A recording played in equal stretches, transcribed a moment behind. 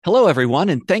Hello, everyone,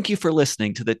 and thank you for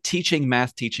listening to the Teaching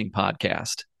Math Teaching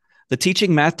Podcast. The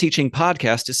Teaching Math Teaching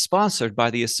Podcast is sponsored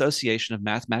by the Association of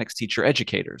Mathematics Teacher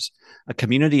Educators, a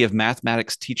community of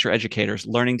mathematics teacher educators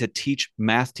learning to teach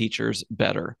math teachers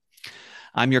better.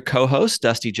 I'm your co host,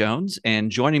 Dusty Jones,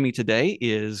 and joining me today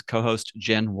is co host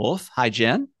Jen Wolf. Hi,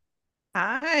 Jen.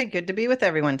 Hi, good to be with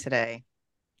everyone today.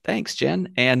 Thanks,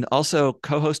 Jen. And also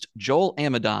co host Joel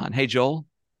Amadon. Hey, Joel.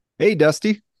 Hey,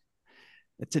 Dusty.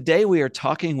 Today, we are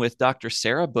talking with Dr.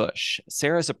 Sarah Bush.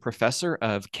 Sarah is a professor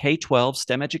of K 12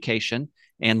 STEM education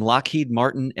and Lockheed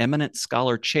Martin Eminent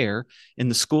Scholar Chair in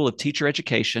the School of Teacher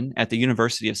Education at the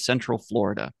University of Central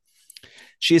Florida.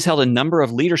 She has held a number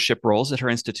of leadership roles at her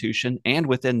institution and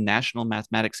within national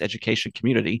mathematics education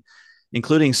community,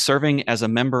 including serving as a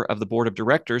member of the board of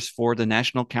directors for the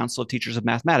National Council of Teachers of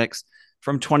Mathematics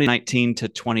from 2019 to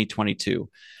 2022.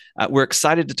 We're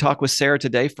excited to talk with Sarah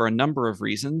today for a number of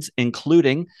reasons,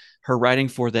 including her writing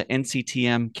for the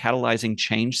NCTM Catalyzing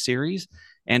Change series,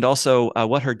 and also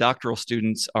what her doctoral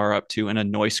students are up to in a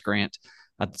Noyce grant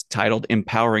titled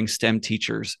Empowering STEM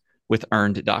Teachers with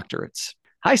Earned Doctorates.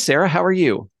 Hi, Sarah. How are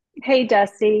you? Hey,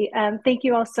 Dusty. Thank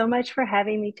you all so much for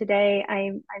having me today.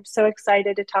 I'm so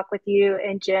excited to talk with you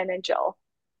and Jen and Joel.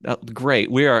 Great.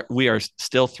 We are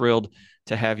still thrilled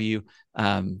to have you.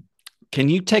 Can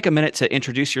you take a minute to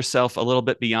introduce yourself a little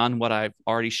bit beyond what I've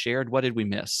already shared? What did we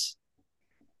miss?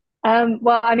 I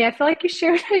feel like you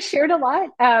shared a lot.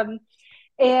 I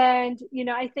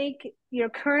think,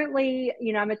 currently,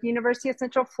 I'm at the University of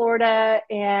Central Florida,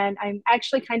 and I'm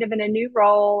actually kind of in a new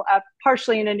role,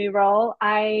 partially in a new role.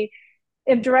 I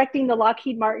am directing the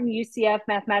Lockheed Martin UCF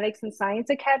Mathematics and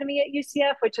Science Academy at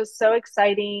UCF, which is so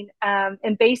exciting.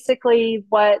 And basically,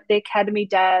 what the academy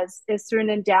does is through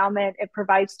an endowment, it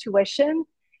provides tuition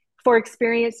for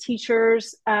experienced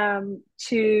teachers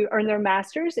to earn their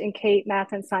master's in K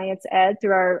Math and Science Ed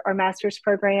through our master's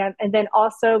program. And then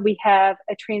also we have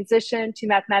a transition to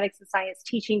mathematics and science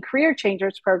teaching career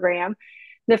changers program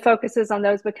that focuses on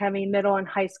those becoming middle and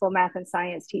high school math and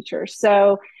science teachers.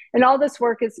 So, and all this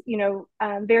work is,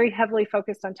 very heavily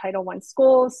focused on Title I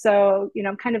schools. So,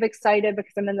 I'm kind of excited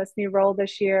because I'm in this new role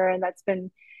this year, and that's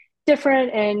been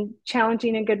different and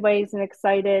challenging in good ways, and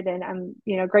excited, and I'm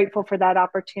grateful for that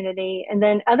opportunity. And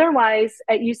then otherwise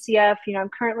at UCF, I'm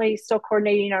currently still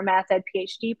coordinating our math ed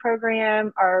PhD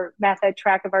program, our math ed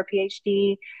track of our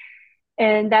PhD,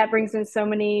 and that brings in so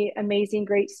many amazing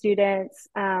great students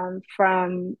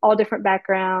from all different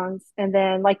backgrounds. And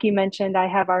then, like you mentioned, I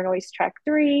have our Noyce track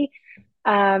 3,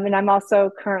 and I'm also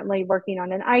currently working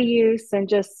on an IUS, and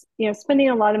just, spending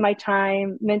a lot of my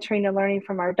time mentoring and learning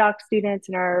from our doc students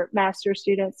and our master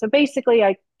students. So basically,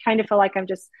 I kind of feel like I'm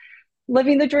just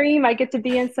living the dream. I get to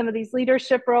be in some of these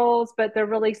leadership roles, but they're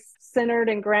really centered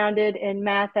and grounded in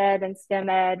math ed and STEM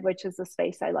ed, which is a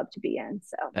space I love to be in.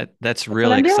 So That's that's what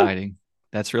really I'm doing. exciting.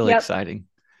 That's really Yep. exciting.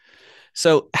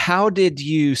 So, how did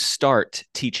you start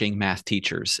teaching math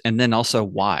teachers? And then also,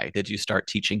 why did you start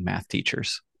teaching math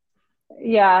teachers?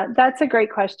 Yeah, that's a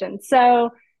great question.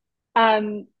 So,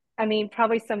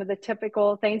 probably some of the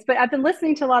typical things, but I've been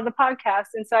listening to a lot of the podcasts.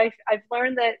 And so I've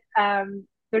learned that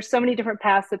there's so many different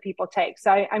paths that people take.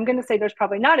 So I'm going to say there's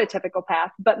probably not a typical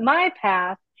path, but my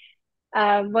path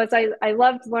was I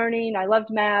loved learning. I loved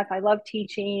math. I loved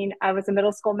teaching. I was a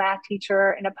middle school math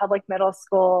teacher in a public middle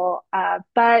school.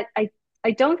 But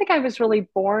I don't think I was really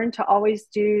born to always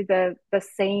do the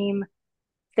same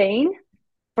thing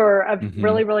for a Mm-hmm.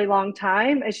 really, really long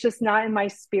time. It's just not in my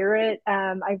spirit.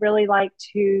 I really like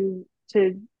to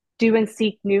do and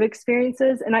seek new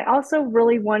experiences, and I also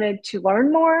really wanted to learn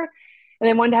more, and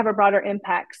I wanted to have a broader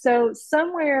impact. So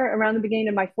somewhere around the beginning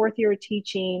of my fourth year of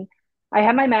teaching, I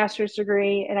had my master's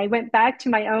degree, and I went back to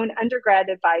my own undergrad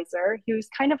advisor, who's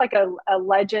kind of like a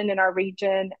legend in our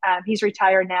region. He's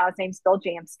retired now. His name's Bill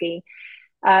Jamsky.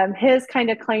 His kind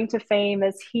of claim to fame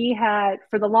is he had,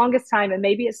 for the longest time, and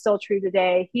maybe it's still true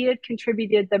today, he had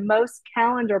contributed the most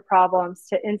calendar problems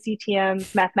to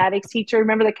NCTM's mathematics teacher.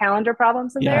 Remember the calendar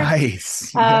problems in Yeah. there?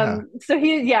 Nice. Yeah. So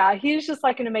he's just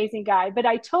like an amazing guy. But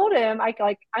I told him, I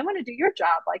want to do your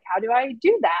job. Like, how do I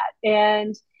do that?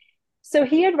 And so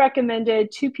he had recommended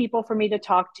two people for me to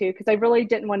talk to because I really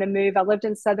didn't want to move. I lived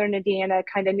in Southern Indiana,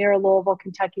 kind of near Louisville,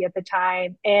 Kentucky at the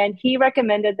time. And he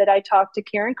recommended that I talk to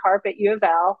Karen Karp at U of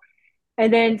L.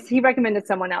 And then he recommended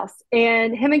someone else.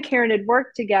 And him and Karen had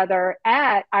worked together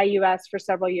at IUS for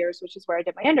several years, which is where I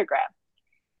did my undergrad.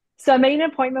 So I made an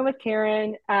appointment with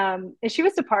Karen, and she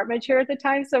was department chair at the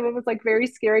time. So it was like very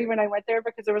scary when I went there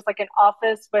because there was like an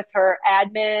office with her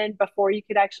admin before you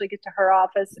could actually get to her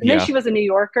office. And then Yeah. she was a New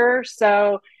Yorker.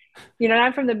 So,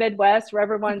 I'm from the Midwest where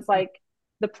everyone's like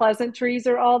the pleasantries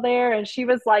are all there. And she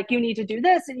was like, you need to do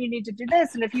this and you need to do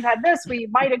this. And if you had this, we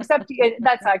might accept you.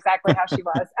 That's not exactly how she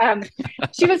was.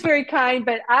 She was very kind,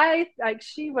 but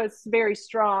she was very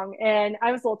strong. And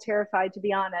I was a little terrified, to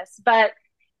be honest. But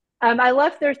I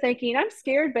left there thinking, I'm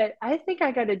scared, but I think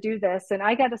I got to do this and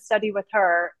I got to study with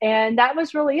her. And that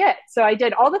was really it. So I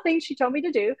did all the things she told me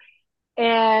to do.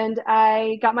 And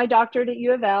I got my doctorate at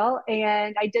U of L,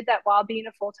 and I did that while being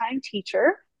a full-time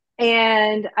teacher.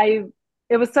 And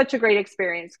it was such a great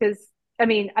experience because, I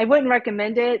mean, I wouldn't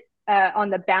recommend it on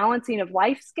the balancing of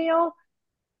life scale,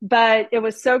 but it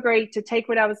was so great to take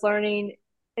what I was learning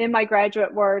in my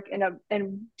graduate work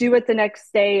and do it the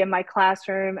next day in my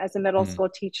classroom as a middle school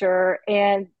teacher.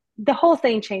 And the whole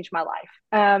thing changed my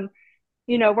life.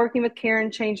 Working with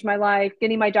Karen changed my life,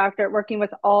 getting my doctorate, working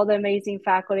with all the amazing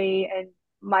faculty and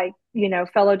my,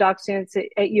 fellow doc students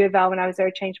at U of L when I was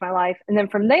there changed my life. And then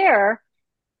from there,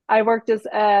 I worked as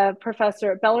a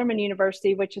professor at Bellarmine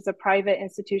University, which is a private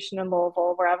institution in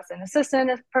Louisville, where I was an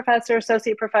assistant professor,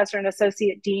 associate professor, and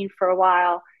associate dean for a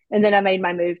while. And then I made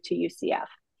my move to UCF.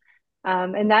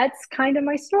 And that's kind of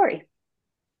my story.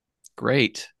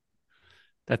 Great.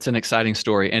 That's an exciting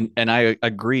story. And I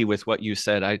agree with what you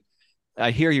said.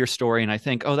 I hear your story and I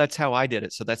think, oh, that's how I did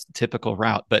it. So that's the typical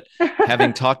route. But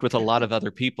having talked with a lot of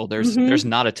other people, there's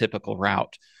not a typical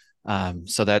route.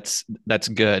 So that's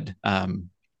good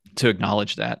to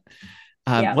acknowledge that.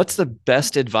 What's the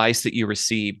best advice that you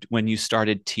received when you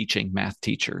started teaching math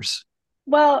teachers?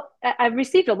 Well, I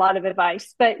received a lot of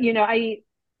advice, but,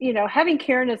 having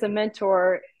Karen as a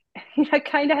mentor, I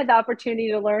kind of had the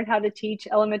opportunity to learn how to teach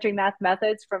elementary math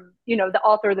methods from, the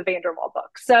author of the Vanderwall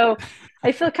book. So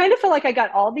I feel like I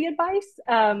got all the advice.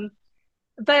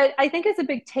 But I think as a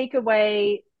big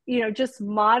takeaway, just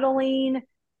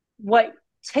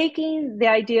taking the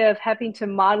idea of having to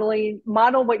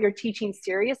model what you're teaching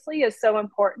seriously is so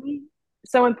important.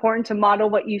 So important to model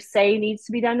what you say needs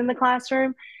to be done in the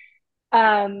classroom.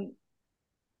 And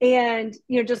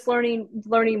just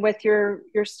learning with your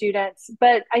students.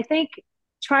 But I think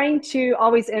trying to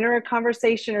always enter a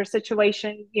conversation or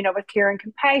situation, with care and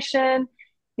compassion,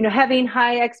 having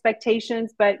high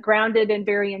expectations but grounded in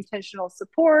very intentional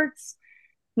supports,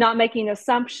 not making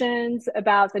assumptions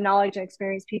about the knowledge and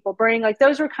experience people bring. Like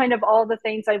those were kind of all the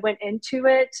things I went into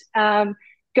it.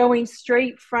 Going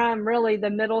straight from really the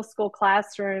middle school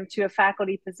classroom to a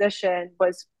faculty position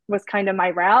was kind of my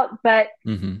route. But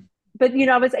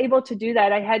I was able to do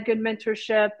that. I had good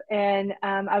mentorship, and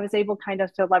I was able kind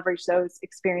of to leverage those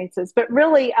experiences. But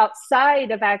really,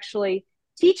 outside of actually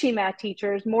teaching math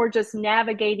teachers, more just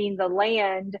navigating the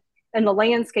land and the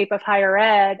landscape of higher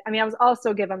ed. I mean, I was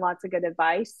also given lots of good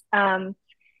advice.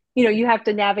 You have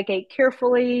to navigate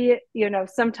carefully.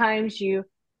 Sometimes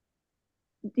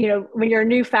when you're a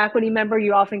new faculty member,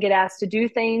 you often get asked to do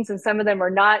things, and some of them are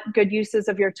not good uses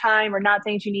of your time or not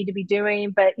things you need to be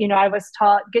doing. But, I was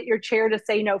taught, get your chair to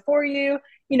say no for you,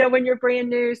 when you're brand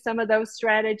new, some of those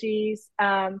strategies.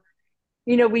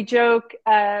 We joke,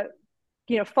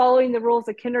 following the rules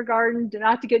of kindergarten,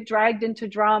 not to get dragged into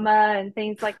drama and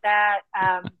things like that.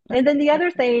 And then the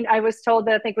other thing I was told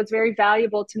that I think was very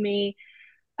valuable to me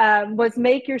was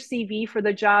make your CV for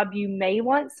the job you may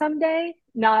want someday,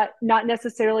 not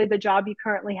necessarily the job you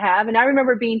currently have. And I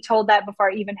remember being told that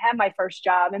before I even had my first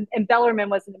job. And Bellarmine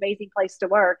was an amazing place to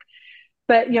work.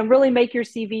 But really make your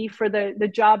CV for the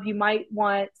job you might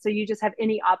want, so you just have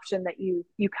any option that you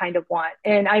kind of want.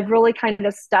 And I've really kind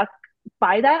of stuck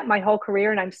by that my whole career,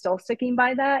 and I'm still sticking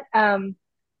by that. And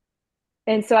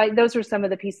so those were some of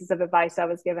the pieces of advice I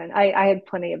was given. I had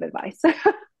plenty of advice.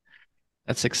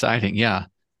 That's exciting. Yeah.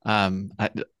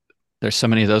 There's so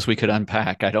many of those we could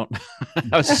unpack. I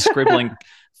was scribbling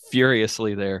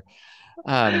furiously there.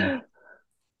 Getting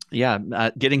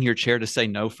your chair to say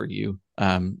no for you.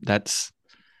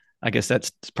 I guess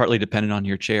that's partly dependent on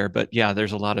your chair, but yeah,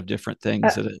 there's a lot of different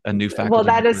things that a new faculty. Well,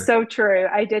 that is so true.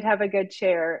 I did have a good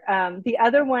chair. The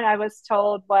other one I was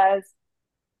told was,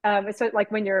 so like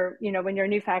when you're a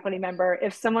new faculty member,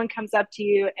 if someone comes up to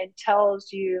you and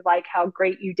tells you like how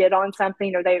great you did on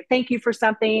something, or they thank you for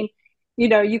something,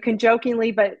 you can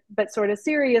jokingly, but sort of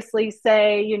seriously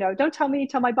say, don't tell me,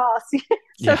 tell my boss.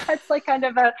 That's like kind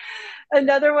of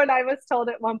another one I was told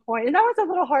at one point, and that was a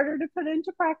little harder to put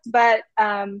into practice, but,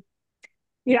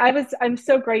 I'm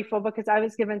so grateful because I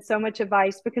was given so much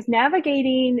advice, because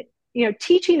navigating,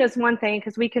 teaching is one thing,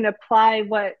 because we can apply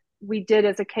what we did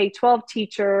as a K-12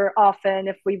 teacher often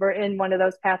if we were in one of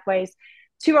those pathways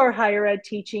to our higher ed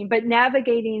teaching, but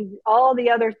navigating all the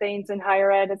other things in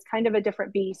higher ed, it's kind of a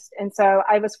different beast. And so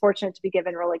I was fortunate to be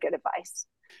given really good advice.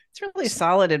 It's really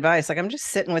solid advice. Like I'm just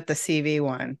sitting with the CV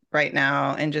one right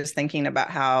now and just thinking about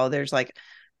how there's like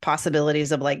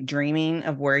possibilities of like dreaming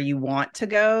of where you want to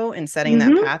go and setting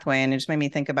that pathway. And it just made me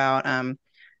think about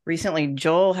recently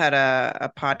Joel had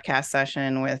a podcast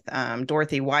session with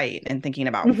Dorothy White and thinking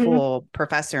about full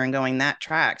professor and going that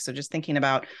track. So just thinking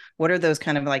about what are those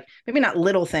kind of like, maybe not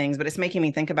little things, but it's making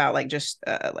me think about like just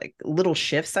like little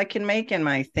shifts I can make in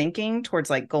my thinking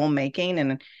towards like goal making.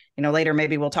 And, you know, later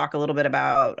maybe we'll talk a little bit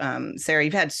about, Sarah,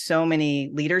 you've had so many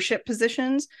leadership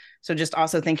positions. So just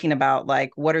also thinking about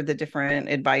like, what are the different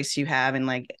advice you have and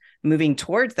like moving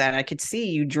towards that. I could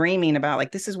see you dreaming about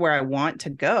like, this is where I want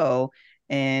to go.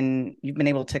 And you've been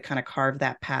able to kind of carve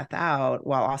that path out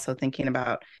while also thinking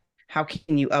about how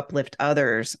can you uplift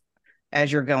others as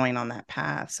you're going on that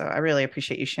path. So I really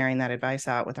appreciate you sharing that advice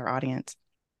out with our audience.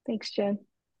 Thanks, Jen.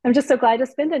 I'm just so glad to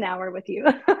spend an hour with you.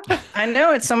 I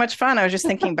know, it's so much fun. I was just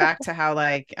thinking back to how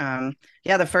like,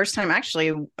 the first time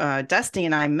actually Dusty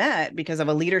and I met because of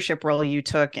a leadership role you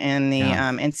took in the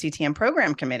NCTM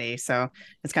program committee. So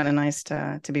it's kind of nice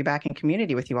to be back in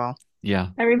community with you all. Yeah.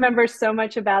 I remember so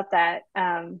much about that.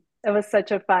 It was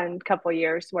such a fun couple of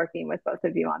years working with both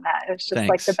of you on that. It was just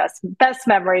like the best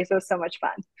memories. It was so much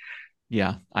fun.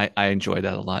 Yeah, I enjoy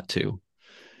that a lot too.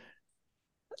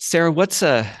 Sarah, what's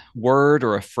a word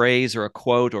or a phrase or a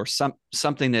quote or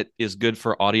something that is good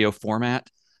for audio format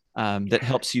that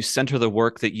helps you center the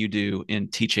work that you do in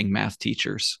teaching math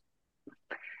teachers?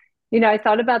 You know, I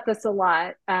thought about this a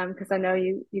lot because I know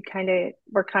you kind of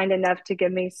were kind enough to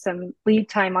give me some lead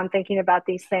time on thinking about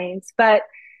these things. But,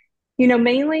 you know,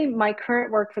 mainly my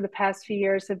current work for the past few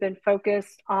years have been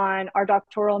focused on our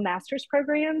doctoral master's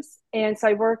programs. And so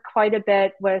I work quite a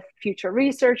bit with future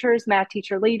researchers, math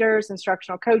teacher leaders,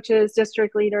 instructional coaches,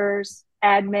 district leaders,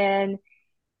 admin.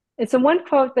 And so one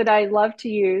quote that I love to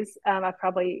use, I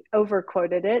probably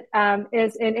overquoted it,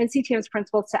 is in NCTM's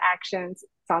Principles to Actions.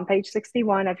 It's on page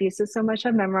 61. I've used it so much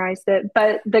I've memorized it.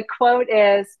 But the quote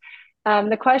is,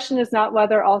 the question is not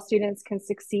whether all students can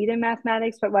succeed in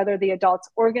mathematics, but whether the adults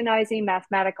organizing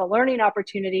mathematical learning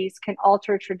opportunities can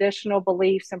alter traditional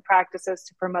beliefs and practices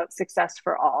to promote success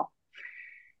for all.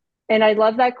 And I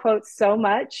love that quote so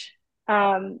much.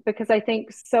 Because I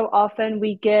think so often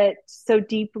we get so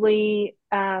deeply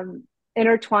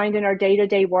intertwined in our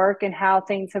day-to-day work and how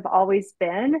things have always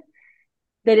been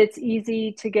that it's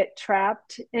easy to get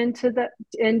trapped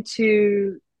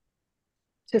into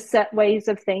set ways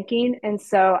of thinking. And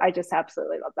so I just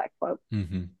absolutely love that quote.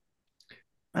 Mm-hmm.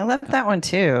 I love that one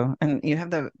too. And you have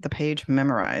the page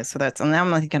memorized. So and now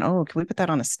I'm thinking, oh, can we put that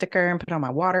on a sticker and put it on my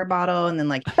water bottle? And then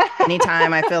like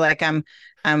anytime I feel like I'm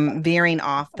veering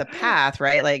off the path,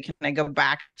 right? Like, can I go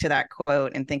back to that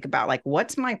quote and think about like,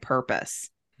 what's my purpose?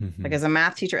 Mm-hmm. Like as a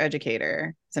math teacher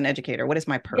educator, as an educator, what is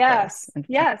my purpose?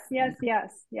 Yes.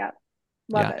 Yeah.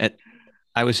 Love it.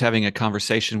 I was having a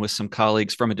conversation with some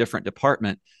colleagues from a different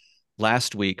department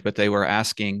last week, but they were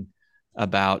asking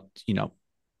about, you know,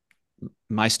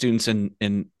 my students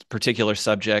in particular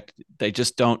subject, they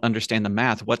just don't understand the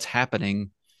math. What's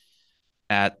happening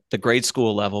at the grade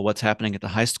school level? What's happening at the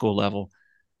high school level?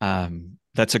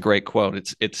 That's a great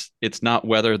quote. It's not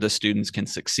whether the students can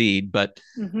succeed, but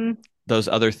those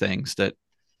other things that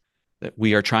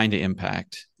we are trying to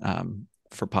impact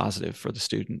for positive for the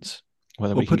students.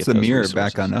 Whether it puts the mirror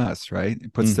back on us, right?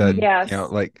 It puts that, you know,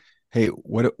 like, hey,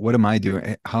 what am I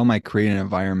doing? How am I creating an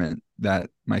environment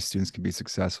that my students can be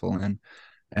successful in?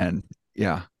 And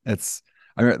yeah, I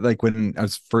like when I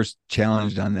was first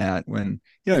challenged on that, when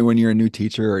you're a new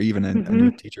teacher or even a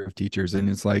new teacher of teachers, and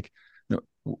it's like,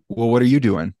 well, what are you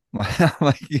doing?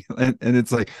 Like, and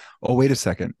it's like, oh, wait a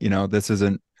second, you know, this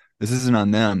isn't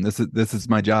on them. This is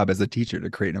my job as a teacher to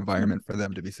create an environment for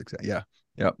them to be successful. Yeah.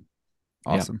 Yep.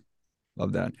 Awesome. Yep.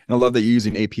 Love that. And I love that you're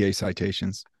using APA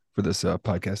citations for this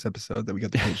podcast episode, that we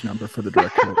got the page number for the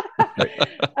direct quote. Right.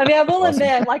 I mean, I will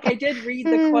admit, like I did read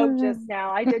the quote just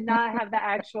now. I did not have the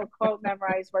actual quote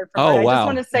memorized word for word. I just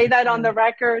want to say that on the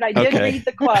record. I did read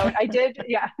the quote. I did.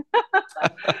 Yeah.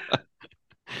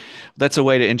 That's a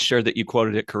way to ensure that you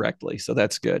quoted it correctly. So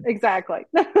that's good. Exactly.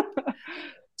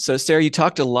 So Sarah, you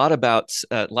talked a lot about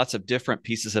lots of different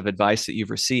pieces of advice that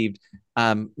you've received.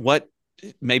 What,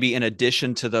 maybe in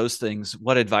addition to those things,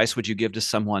 what advice would you give to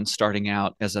someone starting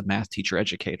out as a math teacher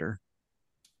educator?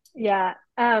 Yeah.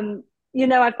 You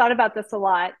know, I've thought about this a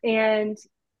lot, and,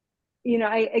 you know,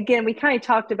 we kind of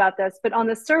talked about this, but on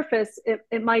the surface,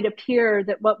 it might appear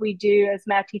that what we do as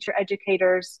math teacher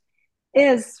educators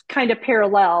is kind of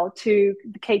parallel to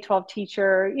the K-12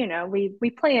 teacher. You know, we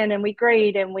plan and we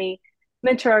grade and we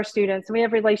mentor our students and we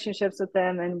have relationships with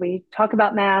them and we talk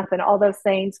about math and all those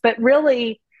things. But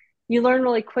really, you learn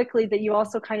really quickly that you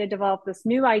also kind of develop this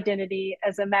new identity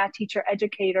as a math teacher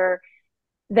educator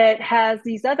that has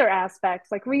these other aspects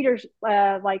like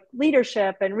like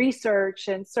leadership and research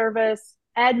and service,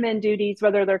 admin duties,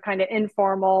 whether they're kind of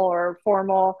informal or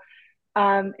formal.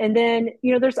 And then,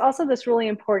 you know, there's also this really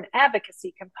important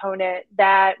advocacy component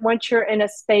that once you're in a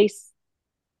space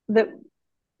that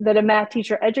a math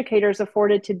teacher educator is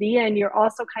afforded to be in, you're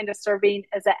also kind of serving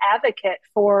as an advocate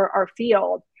for our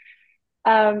field.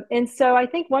 And so I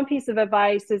think one piece of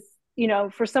advice is, you know,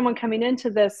 for someone coming into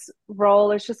this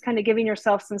role is just kind of giving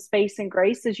yourself some space and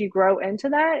grace as you grow into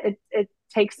that. It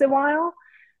takes a while.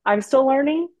 I'm still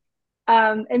learning.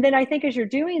 And then I think as you're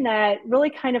doing that, really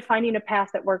kind of finding a path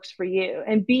that works for you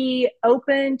and be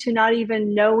open to not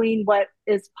even knowing what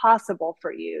is possible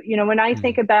for you. You know, when I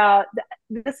think about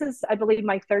this is, I believe,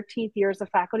 my 13th year as a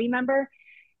faculty member.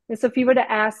 And so if you would have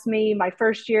asked me my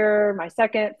first year, my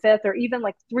second, fifth, or even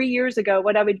like 3 years ago,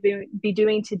 what I would be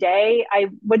doing today, I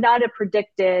would not have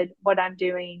predicted what I'm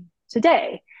doing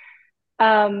today.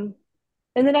 And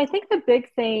then I think the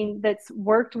big thing that's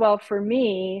worked well for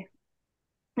me,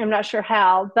 I'm not sure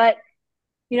how, but,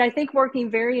 you know, I think working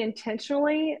very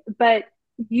intentionally, but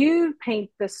you paint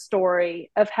the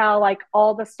story of how like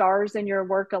all the stars in your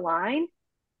work align.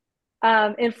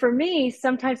 And for me,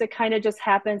 sometimes it kind of just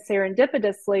happens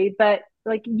serendipitously, but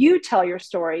like you tell your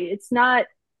story. It's not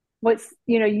what's,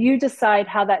 you know, you decide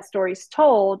how that story's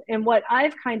told. And what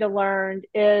I've kind of learned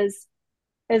is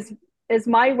as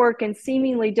my work in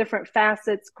seemingly different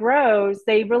facets grows,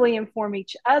 they really inform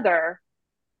each other.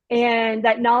 And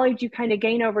that knowledge you kind of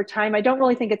gain over time, I don't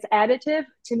really think it's additive.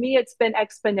 To me, it's been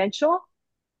exponential.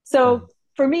 So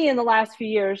for me, in the last few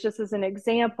years, just as an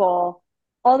example,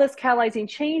 all this catalyzing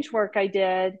change work I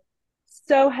did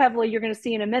so heavily, you're going to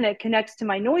see in a minute, connects to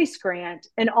my NOYS grant.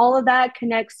 And all of that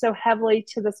connects so heavily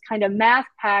to this kind of math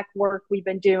pack work we've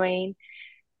been doing.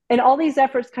 And all these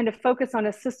efforts kind of focus on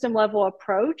a system level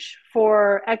approach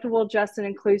for equitable, just, and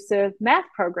inclusive math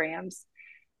programs.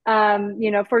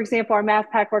 You know, for example, our math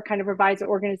pack work kind of provides an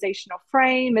organizational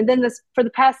frame. And then this, for the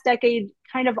past decade,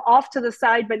 kind of off to the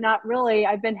side, but not really,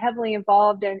 I've been heavily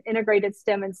involved in integrated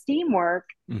STEM and STEAM work.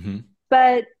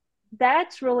 But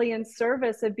that's really in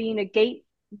service of being a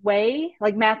gateway,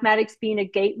 like mathematics being a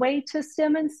gateway to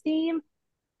STEM and STEAM.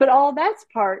 But all that's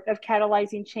part of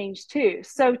catalyzing change too.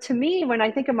 So to me, when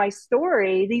I think of my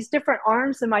story, these different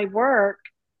arms of my work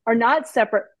are not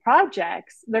separate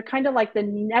projects. They're kind of like the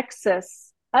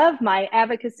nexus of my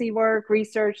advocacy work,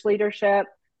 research, leadership,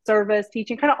 service,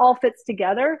 teaching, kind of all fits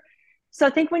together. So I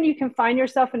think when you can find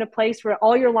yourself in a place where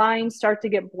all your lines start to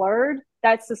get blurred,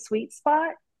 that's the sweet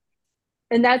spot.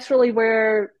 And that's really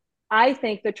where I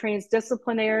think the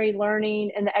transdisciplinary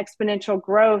learning and the exponential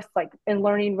growth, like in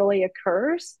learning, really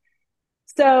occurs.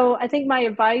 So I think my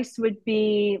advice would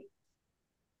be,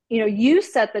 you know, you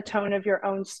set the tone of your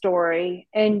own story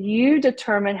and you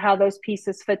determine how those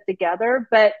pieces fit together,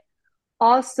 but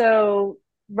also,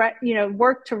 you know,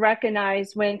 work to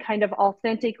recognize when kind of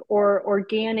authentic or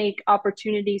organic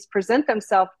opportunities present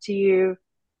themselves to you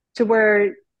to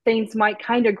where things might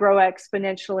kind of grow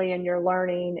exponentially in your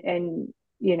learning and,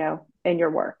 you know, in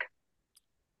your work.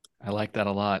 I like that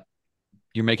a lot.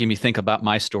 You're making me think about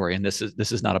my story, and this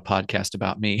is not a podcast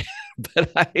about me,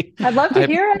 but I'd love to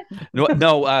hear it.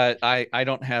 No, I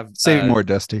don't have. Say more,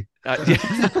 Dusty.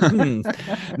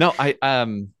 No,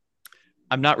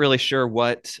 I'm not really sure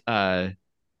what.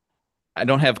 I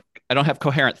don't have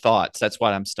coherent thoughts. That's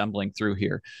what I'm stumbling through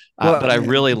here. But I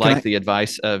really like the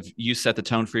advice of you set the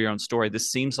tone for your own story.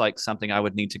 This seems like something I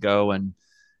would need to go and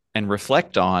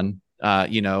reflect on.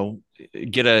 You know,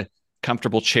 get a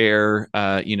comfortable chair,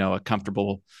 you know, a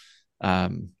comfortable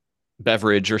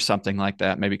beverage or something like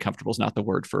that. Maybe comfortable is not the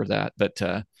word for that, but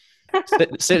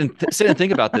sit and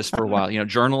think about this for a while. You know,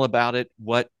 journal about it.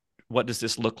 What does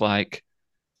this look like?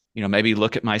 You know, maybe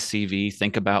look at my CV,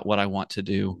 think about what I want to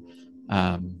do.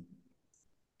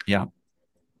 Yeah.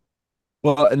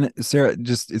 Well, and Sarah,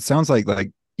 just, it sounds like,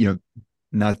 you know,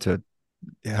 not to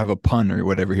have a pun or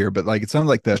whatever here, but like, it sounds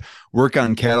like the work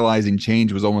on catalyzing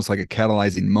change was almost like a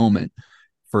catalyzing moment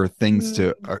for things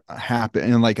to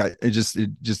happen. And like, it just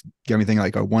got me thinking,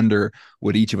 like, I wonder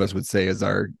what each of us would say is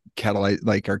our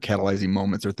catalyzing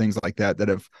moments or things like that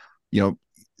have, you know,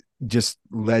 just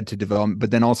led to development. But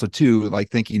then also too, like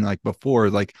thinking like before,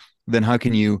 like, then how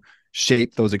can you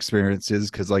shape those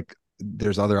experiences? Cause like,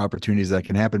 there's other opportunities that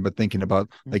can happen, but thinking about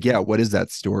like, yeah, what is that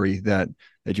story that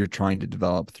you're trying to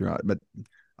develop throughout? But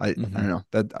I don't know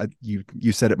that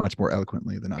you said it much more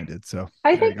eloquently than I did. So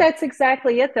I think that's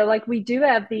exactly it though. Like we do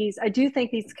have these, I do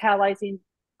think these catalyzing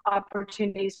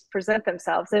opportunities present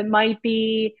themselves. It might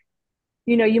be,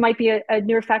 you might be a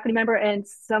newer faculty member and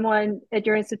someone at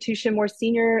your institution more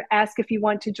senior ask if you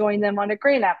want to join them on a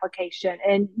grant application.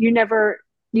 And you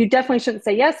definitely shouldn't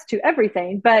say yes to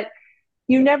everything, but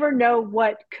you never know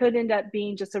what could end up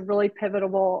being just a really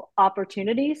pivotal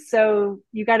opportunity. So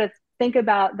you got to think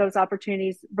about those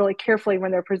opportunities really carefully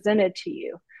when they're presented to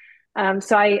you.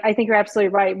 So I think you're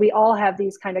absolutely right. We all have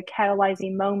these kind of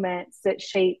catalyzing moments that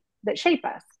shape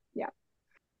us. Yeah.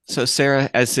 So Sarah,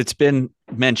 as it's been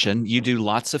mentioned, you do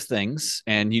lots of things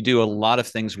and you do a lot of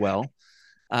things well.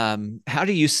 How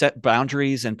do you set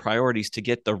boundaries and priorities to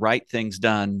get the right things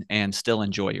done and still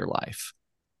enjoy your life?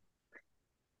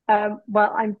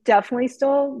 Well, I'm definitely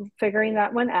still figuring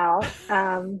that one out.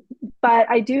 But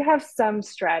I do have some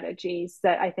strategies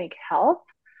that I think help.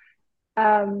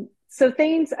 So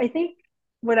things, I think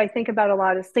what I think about a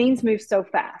lot is things move so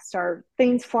fast. Our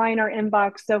things fly in our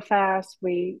inbox so fast.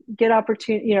 We get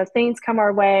opportunity, things come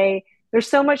our way. There's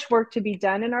so much work to be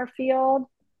done in our field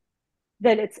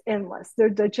that it's endless.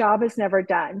 The job is never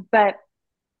done. But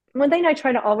one thing I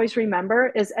try to always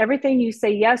remember is everything you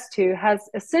say yes to has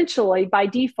essentially by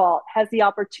default has the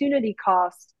opportunity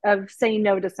cost of saying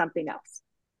no to something else.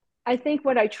 I think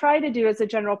what I try to do as a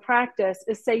general practice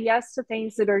is say yes to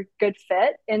things that are good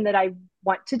fit and that I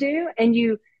want to do. And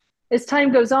as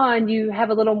time goes on, you have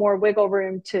a little more wiggle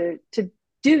room to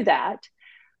do that.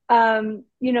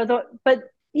 But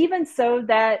even so,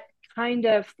 that kind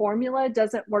of formula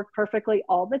doesn't work perfectly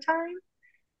all the time,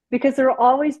 because there will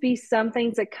always be some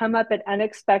things that come up at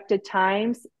unexpected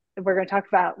times. We're going to talk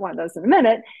about one of those in a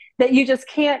minute, that you just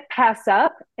can't pass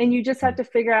up, and you just have to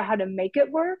figure out how to make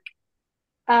it work.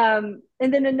 And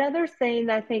then another thing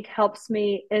that I think helps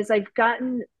me is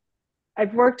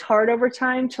I've worked hard over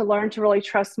time to learn to really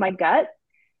trust my gut.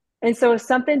 And so if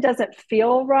something doesn't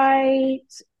feel right,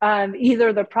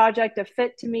 either the project a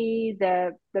fit to me,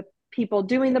 the people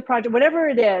doing the project, whatever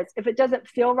it is, if it doesn't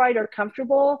feel right or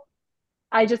comfortable,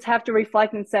 I just have to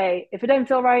reflect and say, if it doesn't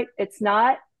feel right, it's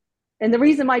not. And the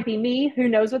reason might be me, who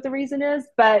knows what the reason is,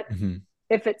 but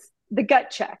if it's the gut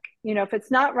check, if it's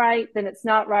not right, then it's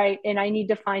not right. And I need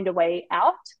to find a way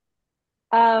out.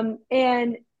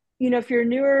 And, if you're a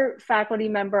newer faculty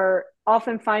member,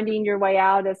 often finding your way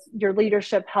out is your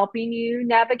leadership helping you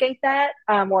navigate that,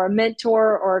 or a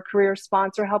mentor or a career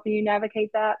sponsor helping you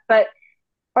navigate that. But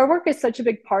our work is such a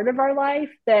big part of our life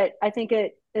that I think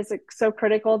it is so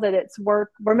critical that it's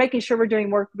work. We're making sure we're doing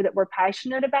work that we're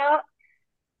passionate about.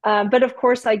 But of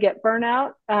course I get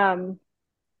burnout.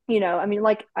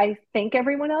 Like I think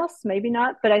everyone else, maybe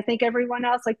not, but I think everyone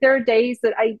else, like there are days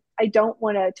that I don't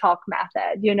want to talk math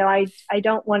ed. I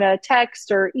don't want to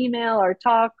text or email or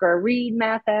talk or read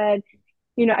math ed.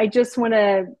 I just want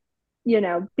to,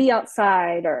 be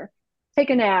outside or take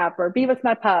a nap or be with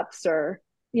my pups or,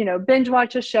 binge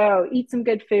watch a show, eat some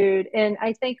good food. And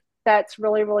I think that's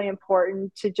really, really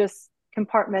important to just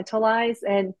compartmentalize.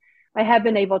 And I have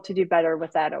been able to do better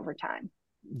with that over time.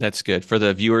 That's good. For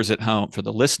the viewers at home, for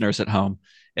the listeners at home,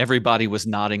 everybody was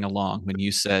nodding along when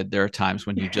you said there are times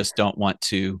when you just don't want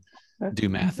to do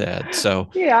math ed. So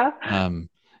yeah.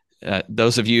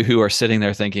 Those of you who are sitting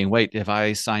there thinking, wait, if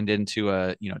I signed into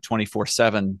a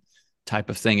 24/7 type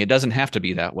of thing, it doesn't have to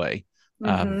be that way.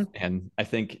 And I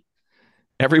think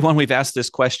everyone we've asked this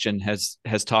question has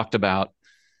talked about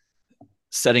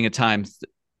setting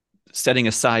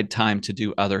aside time to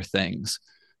do other things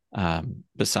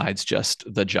besides just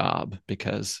the job,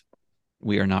 because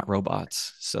we are not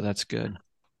robots. So that's good.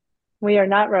 We are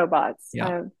not robots. Yeah.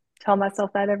 I tell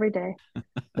myself that every day.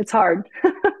 It's hard.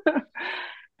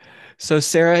 So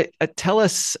Sarah, tell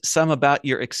us some about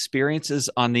your experiences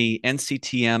on the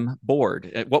NCTM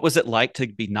board. What was it like to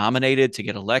be nominated, to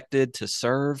get elected, to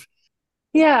serve?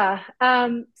 Yeah.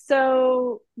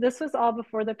 So this was all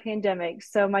before the pandemic.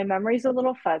 So my memory's a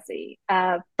little fuzzy.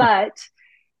 But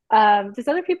does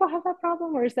other people have that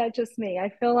problem, or is that just me? I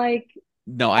feel like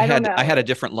I had a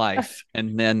different life,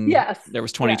 and then there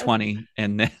was 2020,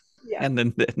 and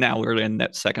then now we're in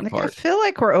that second part. I feel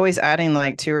like we're always adding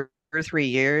like 2 or 3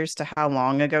 years to how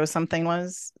long ago something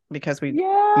was, because we,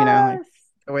 like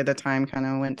the way the time kind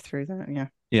of went through that. Yeah.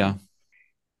 Yeah.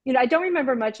 I don't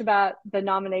remember much about the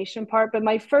nomination part, but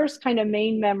my first kind of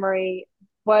main memory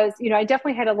was, I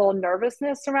definitely had a little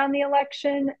nervousness around the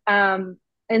election. And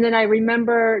then I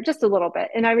remember just a little bit.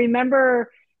 And I remember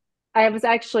I was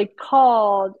actually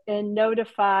called and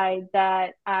notified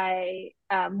that I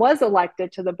was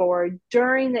elected to the board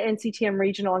during the NCTM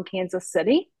regional in Kansas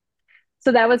City.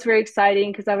 So that was very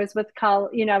exciting because I was with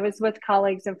I was with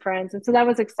colleagues and friends. And so that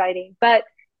was exciting. But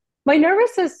my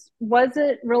nervousness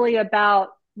wasn't really about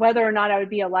whether or not I would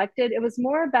be elected. It was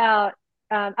more about,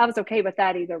 I was okay with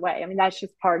that either way. I mean, that's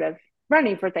just part of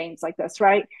running for things like this,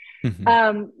 right?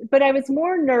 But I was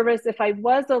more nervous if I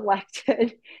was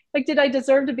elected, like, did I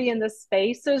deserve to be in this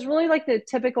space? So it was really like the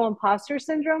typical imposter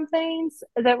syndrome things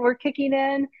that were kicking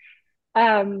in.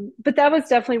 But that was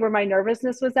definitely where my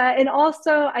nervousness was at. And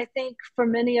also, I think for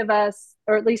many of us,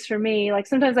 or at least for me, like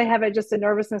sometimes I have just a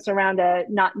nervousness around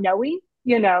not knowing,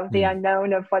 the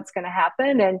unknown of what's going to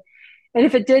happen. And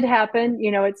if it did happen,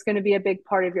 it's going to be a big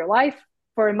part of your life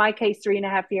for, in my case,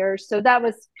 3.5 years. So that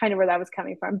was kind of where that was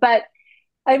coming from. But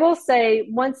I will say,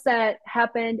 once that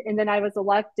happened and then I was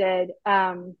elected,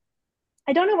 I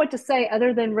don't know what to say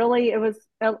other than really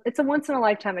it's a once in a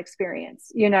lifetime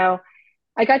experience.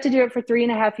 I got to do it for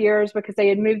 3.5 years because they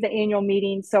had moved the annual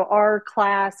meeting. So our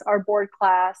board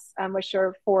class, which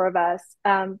are 4 of us,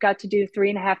 got to do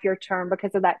 3.5 year term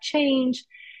because of that change.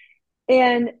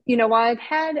 And, while I've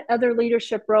had other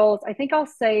leadership roles, I think I'll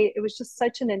say it was just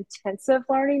such an intensive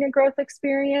learning and growth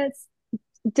experience.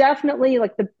 Definitely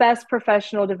like the best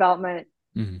professional development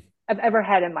I've ever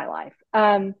had in my life.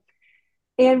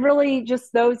 And really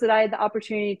just those that I had the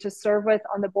opportunity to serve with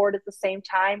on the board at the same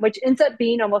time, which ends up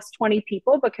being almost 20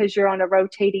 people because you're on a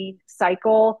rotating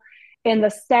cycle. And the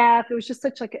staff, it was just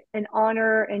such like an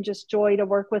honor and just joy to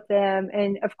work with them.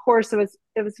 And of course it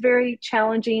was very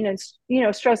challenging and,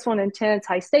 stressful and intense,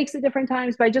 high stakes at different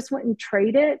times, but I just wouldn't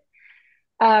trade it.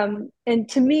 And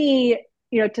to me,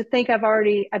 to think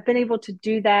I've been able to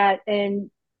do that, and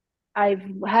I've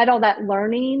had all that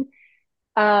learning,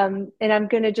 and I'm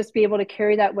going to just be able to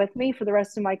carry that with me for the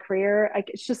rest of my career.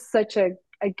 It's just such a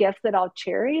gift that I'll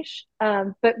cherish.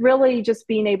 But really just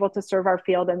being able to serve our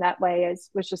field in that way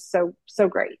was just so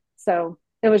great. So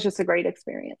it was just a great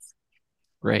experience.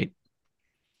 Great.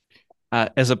 I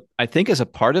think as a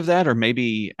part of that, or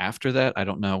maybe after that, I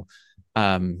don't know,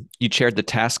 you chaired the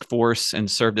task force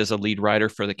and served as a lead writer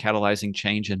for the Catalyzing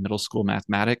Change in Middle School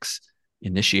Mathematics,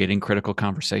 initiating critical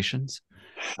conversations.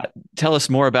 Tell us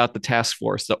more about the task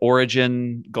force, the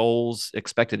origin, goals,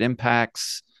 expected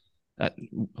impacts,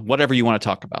 whatever you want to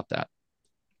talk about that.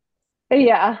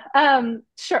 Yeah,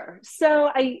 sure. So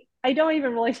I don't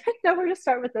even really know where to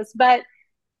start with this, but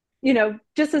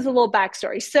just as a little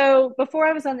backstory. So before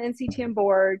I was on the NCTM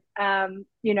board,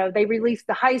 they released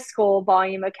the high school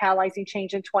volume of Catalyzing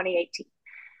Change in 2018.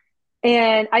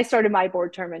 And I started my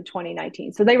board term in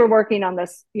 2019. So they were working on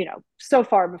this, so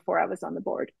far before I was on the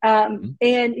board. And,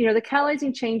 the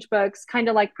Catalyzing Change books, kind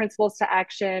of like Principles to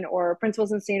Action or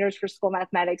Principles and Standards for School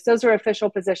Mathematics, those are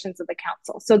official positions of the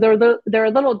council. So they're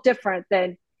a little different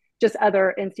than just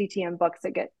other NCTM books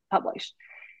that get published.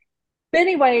 But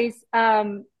anyways,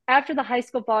 after the high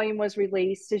school volume was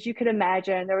released, as you could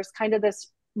imagine, there was kind of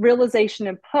this realization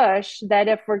and push that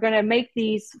if we're going to make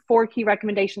these 4 key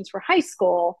recommendations for high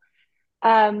school,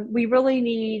 we really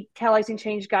need Catalyzing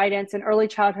Change guidance in early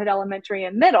childhood, elementary,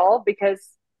 and middle, because,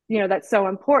 that's so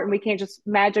important. We can't just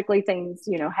magically things,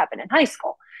 happen in high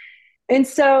school. And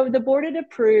so the board had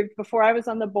approved, before I was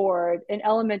on the board, an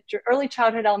early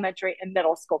childhood, elementary, and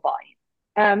middle school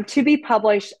volume to be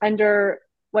published under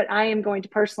what I am going to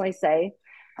personally say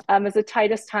as a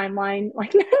tightest timeline,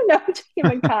 like known to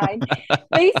humankind,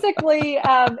 basically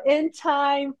in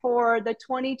time for the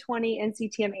 2020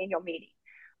 NCTM annual meeting,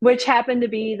 which happened to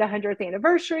be the 100th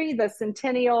anniversary, the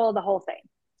centennial, the whole thing.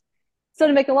 So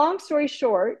to make a long story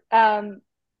short,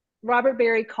 Robert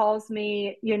Berry calls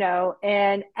me,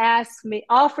 and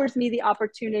offers me the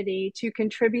opportunity to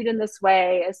contribute in this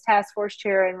way as task force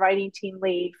chair and writing team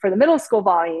lead for the middle school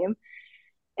volume.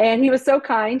 And he was so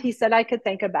kind. He said I could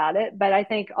think about it, but I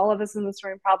think all of us in this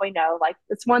room probably know, like,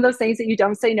 it's one of those things that you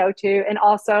don't say no to. And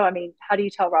also, I mean, how do you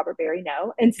tell Robert Berry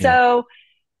no? And so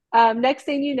next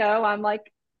thing you know, I'm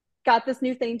like, got this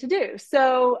new thing to do.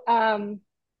 So, and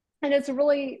it's a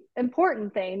really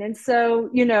important thing. And so,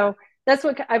 that's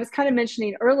what I was kind of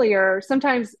mentioning earlier.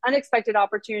 Sometimes unexpected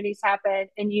opportunities happen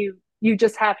and you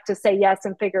just have to say yes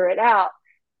and figure it out.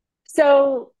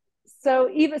 So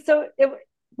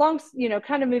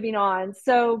kind of moving on.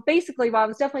 So basically, while I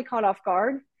was definitely caught off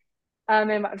guard,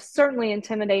 and I was certainly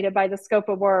intimidated by the scope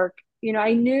of work,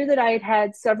 I knew that I had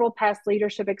had several past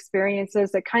leadership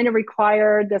experiences that kind of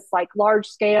required this like large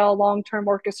scale, long-term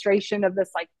orchestration of this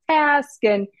like task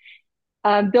and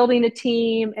building a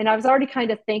team. And I was already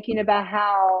kind of thinking about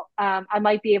how I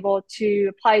might be able to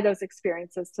apply those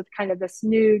experiences to kind of this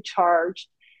new charge.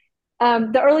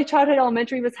 The early childhood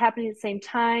elementary was happening at the same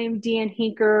time. Deanne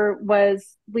Hinker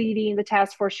was leading the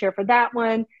task force chair for that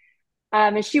one.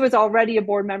 And she was already a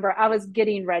board member. I was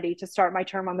getting ready to start my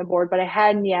term on the board, but I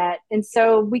hadn't yet. And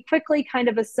so we quickly kind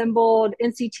of assembled,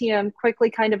 NCTM quickly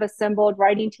kind of assembled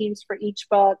writing teams for each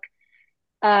book.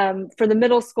 For the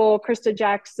middle school, Krista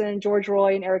Jackson, George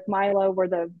Roy, and Eric Milo were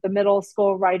the middle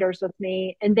school writers with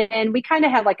me. And then we kind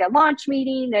of had like a launch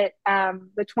meeting at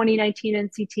the 2019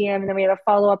 NCTM, and then we had a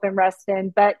follow-up in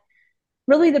Reston. But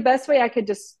really the best way I could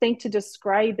just think to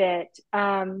describe it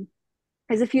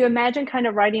is if you imagine kind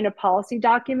of writing a policy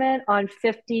document on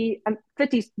 50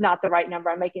 is not the right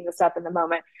number, I'm making this up in the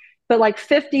moment, but like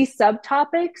 50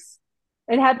 subtopics,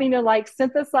 and having to like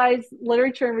synthesize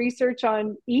literature and research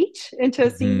on each into a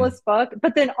seamless book,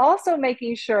 but then also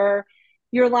making sure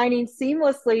you're aligning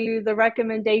seamlessly the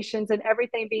recommendations and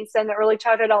everything being said in the early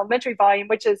childhood elementary volume,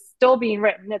 which is still being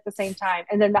written at the same time,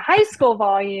 and then the high school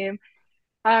volume.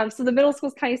 So the middle school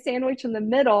is kind of sandwiched in the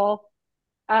middle,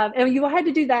 and you had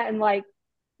to do that in like,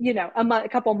 a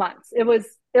couple months. It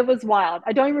was wild.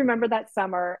 I don't even remember that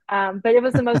summer, but it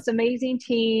was the most amazing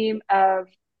team of,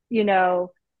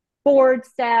 board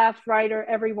staff, writer,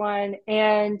 everyone.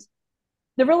 And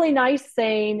the really nice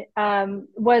thing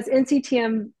was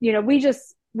NCTM,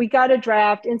 we got a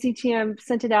draft. NCTM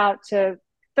sent it out to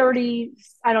 30,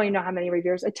 I don't even know how many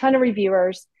reviewers, a ton of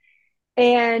reviewers.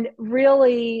 And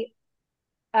really,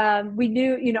 we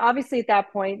knew, obviously at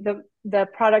that point, the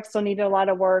product still needed a lot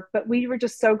of work, but we were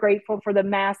just so grateful for the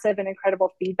massive and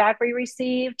incredible feedback we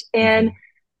received. And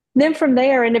then from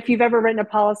there, and if you've ever written a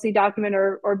policy document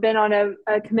or been on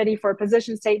a committee for a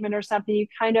position statement or something, you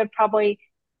kind of probably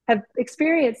have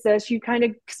experienced this. You kind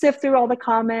of sift through all the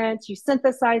comments, you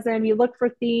synthesize them, you look for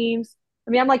themes.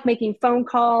 I mean, I'm like making phone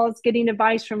calls, getting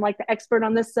advice from like the expert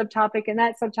on this subtopic and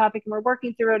that subtopic, and we're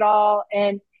working through it all.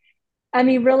 And I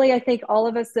mean, really, I think all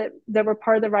of us that were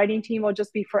part of the writing team will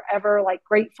just be forever like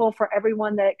grateful for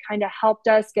everyone that kind of helped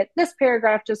us get this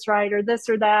paragraph just right or this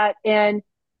or that. And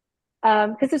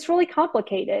because it's really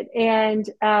complicated. And,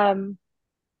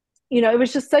 it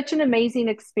was just such an amazing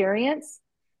experience,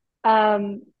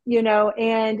 and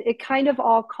it kind of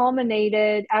all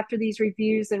culminated after these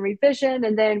reviews and revision.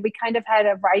 And then we kind of had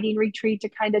a writing retreat to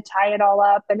kind of tie it all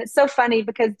up. And it's so funny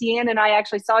because Deanne and I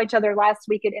actually saw each other last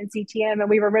week at NCTM, and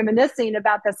we were reminiscing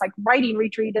about this like writing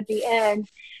retreat at the end,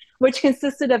 which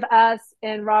consisted of us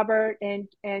and Robert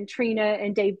and Trina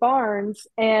and Dave Barnes.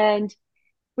 And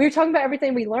we were talking about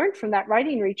everything we learned from that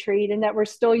writing retreat and that we're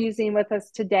still using with us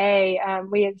today.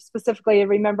 We have specifically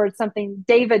remembered something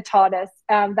David taught us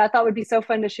that I thought would be so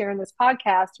fun to share in this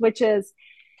podcast, which is,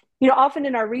 often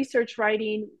in our research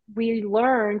writing, we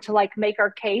learn to like make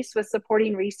our case with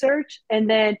supporting research and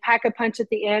then pack a punch at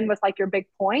the end with like your big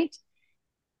point.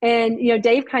 And,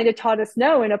 Dave kind of taught us,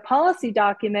 no, in a policy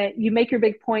document, you make your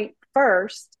big point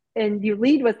first and you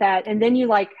lead with that. And then you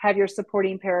like have your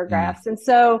supporting paragraphs. And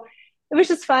so it was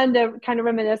just fun to kind of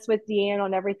reminisce with Deanne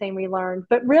on everything we learned.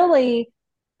 But really,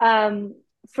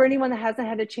 for anyone that hasn't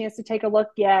had a chance to take a look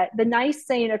yet, the nice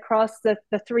thing across the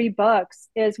 3 books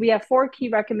is we have 4 key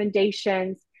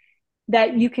recommendations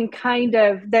that you can kind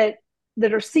of, that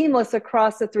are seamless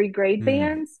across the 3 grade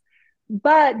bands.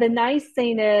 But the nice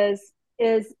thing is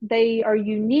they are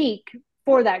unique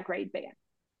for that grade band.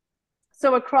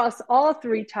 So across all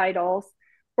 3 titles,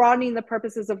 broadening the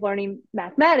purposes of learning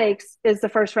mathematics is the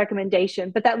first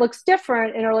recommendation, but that looks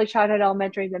different in early childhood,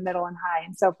 elementary, the middle and high,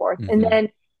 and so forth. And then,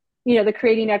 the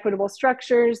creating equitable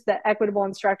structures, the equitable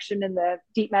instruction, and the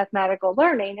deep mathematical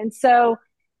learning. And so,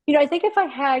 I think if I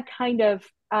had kind of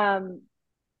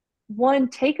one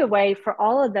takeaway for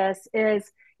all of this is,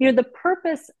 the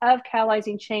purpose of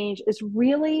catalyzing change is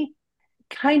really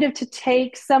kind of to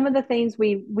take some of the things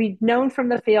we've known from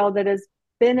the field that has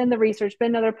been in the research,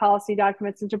 been in other policy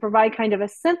documents, and to provide kind of a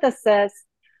synthesis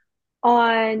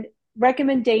on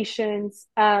recommendations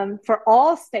for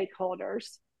all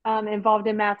stakeholders involved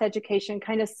in math education,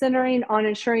 kind of centering on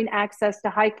ensuring access to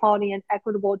high quality and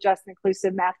equitable, just, and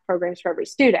inclusive math programs for every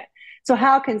student. So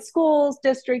how can schools,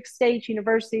 districts, states,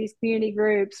 universities, community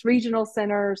groups, regional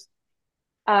centers,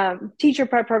 teacher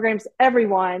prep programs,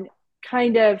 everyone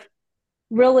kind of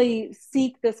really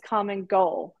seek this common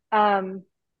goal?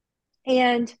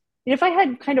 And if I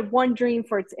had kind of one dream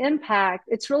for its impact,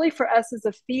 it's really for us as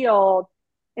a field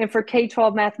and for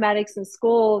K-12 mathematics in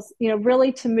schools,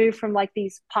 really to move from like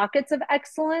these pockets of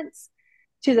excellence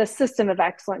to the system of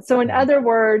excellence. So in other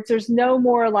words, there's no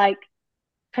more like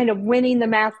kind of winning the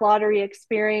math lottery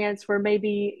experience where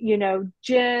maybe,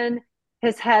 Jen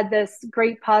has had this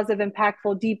great, positive,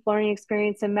 impactful, deep learning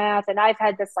experience in math. And I've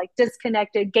had this like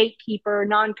disconnected, gatekeeper,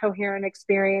 non-coherent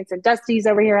experience. And Dusty's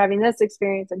over here having this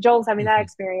experience and Joel's having that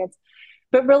experience.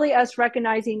 But really us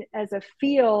recognizing as a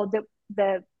field that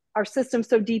the our system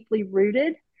so deeply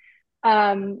rooted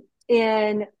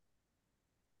in,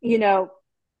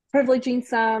 privileging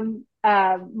some,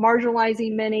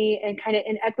 marginalizing many, and kind of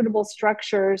inequitable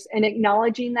structures, and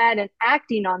acknowledging that and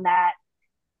acting on that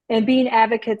and being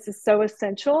advocates is so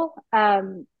essential.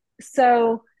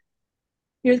 So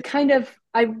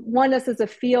I want us as a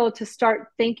field to start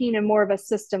thinking in more of a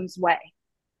systems way.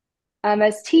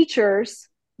 As teachers,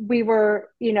 we were,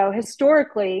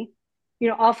 historically,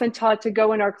 often taught to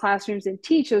go in our classrooms and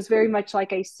teach. It was very much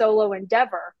like a solo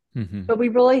endeavor. Mm-hmm. But we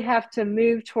really have to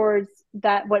move towards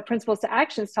that. What Principles to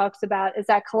Actions talks about is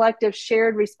that collective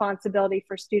shared responsibility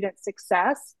for student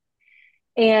success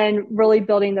and really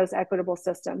building those equitable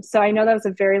systems. So I know that was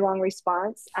a very long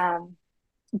response,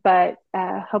 but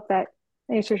hope that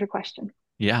answers your question.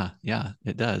 Yeah,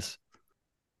 it does.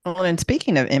 Well, and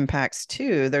speaking of impacts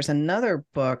too, there's another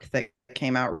book that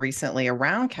came out recently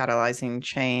around catalyzing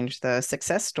change, the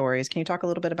success stories. Can you talk a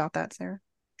little bit about that, Sarah?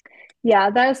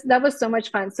 Yeah, that was so much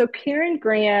fun. So Karen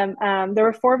Graham, there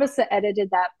were 4 of us that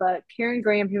edited that book. Karen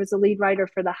Graham, who was the lead writer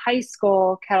for the high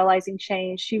school Catalyzing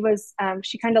Change, she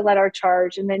kind of led our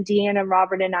charge. And then Deanna,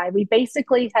 Robert, and I, we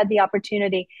basically had the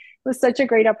opportunity. It was such a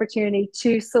great opportunity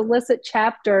to solicit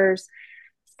chapters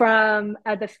from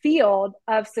the field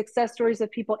of success stories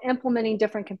of people implementing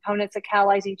different components of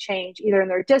catalyzing change, either in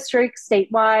their district,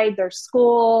 statewide, their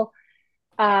school,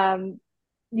 at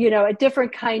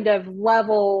different kind of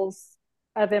levels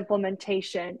of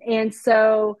implementation. And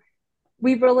so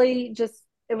we really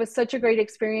it was such a great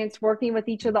experience working with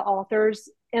each of the authors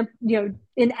and,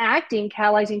 enacting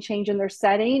catalyzing change in their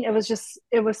setting.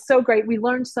 It was so great. We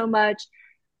learned so much.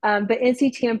 But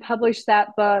NCTM published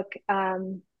that book.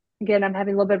 Again, I'm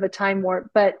having a little bit of a time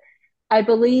warp, but I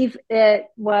believe it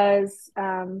was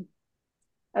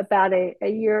about a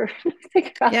year.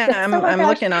 I'm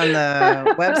looking on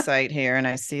the website here, and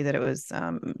I see that it was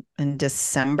in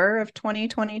December of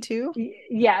 2022.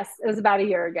 Yes, it was about a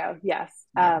year ago. Yes.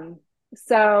 Yeah.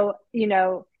 So,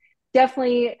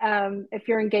 definitely, if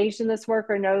you're engaged in this work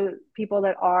or know people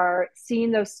that are,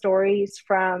 seeing those stories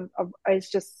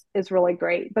is really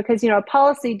great, because, a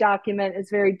policy document is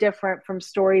very different from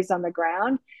stories on the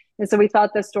ground. And so we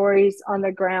thought the stories on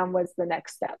the ground was the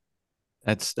next step.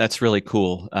 That's really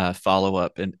cool. Follow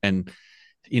up, and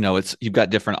you've got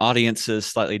different audiences,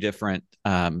 slightly different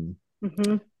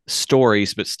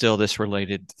stories, but still this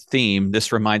related theme.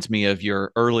 This reminds me of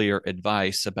your earlier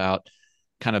advice about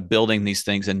kind of building these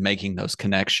things and making those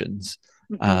connections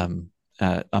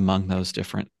among those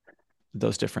different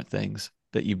things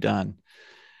that you've done.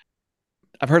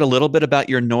 I've heard a little bit about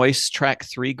your Noyce Track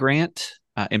 3 grant,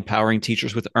 empowering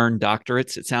teachers with earned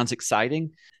doctorates. It sounds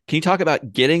exciting. Can you talk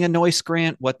about getting a Noyce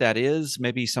grant, what that is?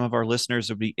 Maybe some of our listeners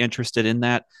would be interested in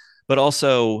that. But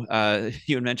also,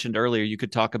 you had mentioned earlier, you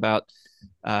could talk about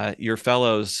your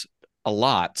fellows a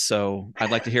lot. So I'd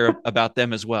like to hear about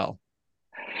them as well.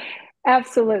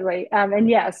 Absolutely. And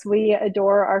yes, we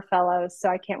adore our fellows. So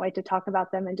I can't wait to talk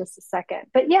about them in just a second.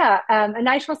 But yeah, a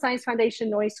National Science Foundation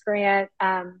Noyce grant.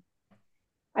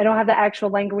 I don't have the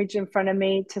actual language in front of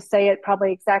me to say it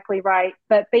probably exactly right.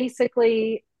 But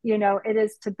basically, it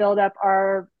is to build up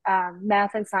our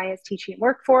math and science teaching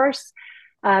workforce.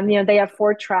 They have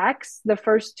 4 tracks. The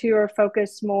first 2 are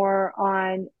focused more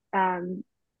on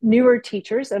newer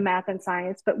teachers of math and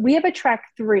science. But we have a track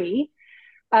 3,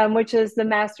 which is the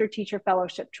Master Teacher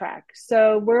Fellowship track.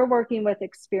 So we're working with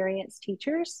experienced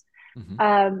teachers.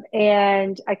 Mm-hmm.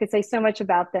 And I could say so much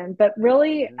about them. But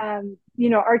really,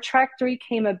 our track 3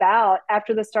 came about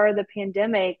after the start of the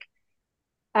pandemic.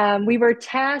 We were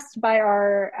tasked by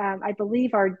I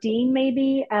believe our dean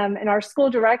maybe, and our school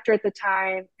director at the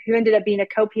time, who ended up being a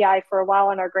co-PI for a while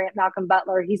on our grant, Malcolm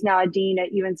Butler. He's now a dean at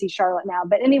UNC Charlotte now.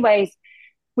 But anyways,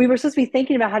 we were supposed to be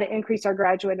thinking about how to increase our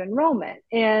graduate enrollment.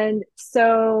 And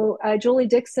so Julie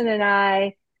Dixon and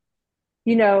I,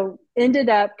 ended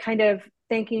up kind of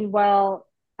thinking, well,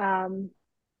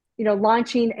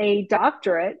 launching a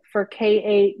doctorate for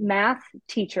K-8 math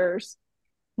teachers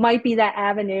might be that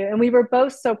avenue. And we were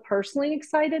both so personally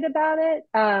excited about it.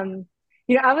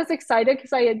 I was excited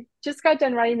because I had just got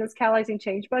done writing this Catalyzing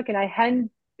Change book, and I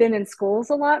hadn't been in schools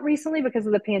a lot recently because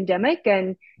of the pandemic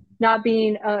and not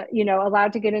being,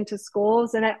 allowed to get into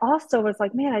schools. And I also was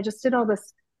like, man, I just did all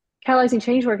this Catalyzing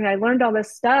Change work and I learned all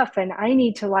this stuff, and I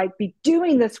need to be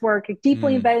doing this work,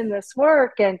 deeply embedded in this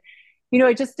work. And,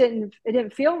 it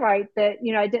didn't feel right that,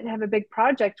 I didn't have a big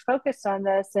project focused on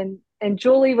this. And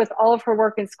Julie, with all of her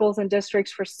work in schools and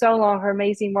districts for so long, her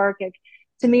amazing work. And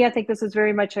to me, I think this is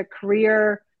very much a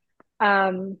career,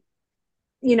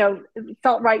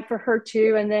 felt right for her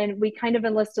too. And then we kind of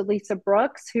enlisted Lisa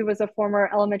Brooks, who was a former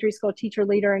elementary school teacher,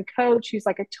 leader, and coach, who's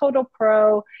like a total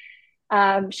pro.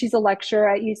 She's a lecturer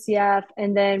at UCF.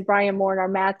 And then Brian Moore in our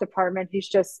math department, who's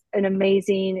just an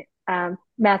amazing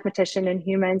mathematician and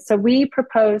human. So we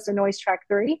proposed a noise track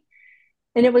 3.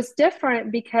 And it was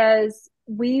different because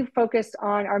we focused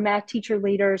on our math teacher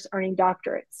leaders earning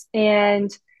doctorates.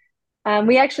 And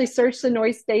we actually searched the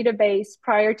NOISE database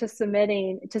prior to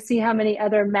submitting to see how many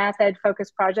other math ed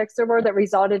focused projects there were that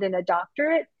resulted in a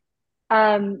doctorate.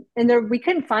 And we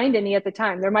couldn't find any at the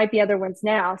time. There might be other ones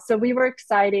now. So we were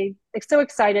so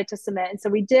excited to submit. And so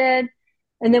we did,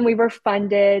 and then we were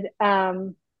funded.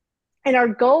 And our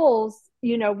goals,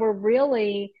 were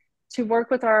really to work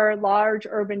with our large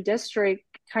urban district,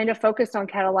 kind of focused on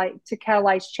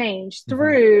catalyze change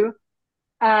through,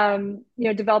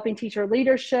 developing teacher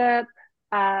leadership,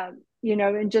 and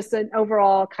just an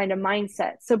overall kind of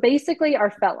mindset. So basically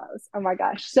our fellows, oh my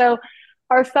gosh. So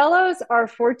our fellows are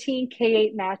 14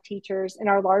 K-8 math teachers in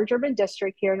our large urban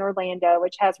district here in Orlando,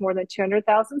 which has more than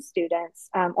 200,000 students,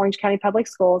 Orange County Public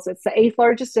Schools. It's the 8th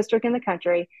largest district in the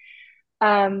country.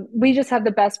 We just have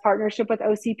the best partnership with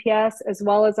OCPS, as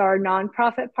well as our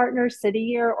nonprofit partner, City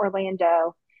Year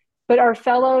Orlando. But our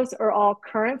fellows are all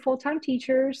current full-time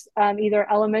teachers, either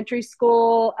elementary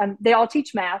school. They all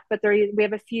teach math, but we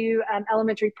have a few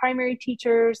elementary primary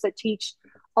teachers that teach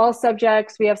all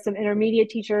subjects. We have some intermediate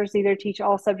teachers, either teach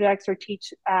all subjects or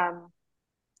teach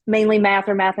mainly math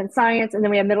or math and science. And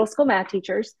then we have middle school math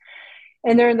teachers.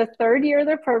 And they're in the 3rd year of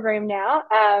their program now.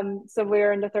 So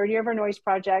we're in the 3rd year of our NOISE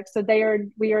project. So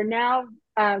we are now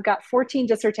got 14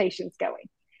 dissertations going.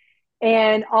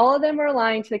 And all of them are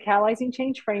aligned to the Catalyzing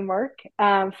Change framework,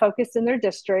 focused in their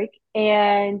district.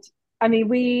 And I mean,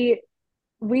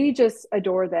 we just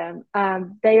adore them.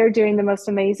 They are doing the most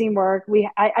amazing work.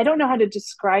 I don't know how to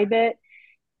describe it,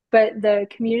 but the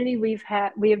community we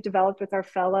have developed with our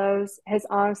fellows has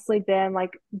honestly been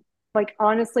like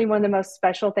honestly one of the most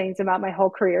special things about my whole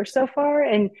career so far.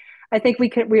 And I think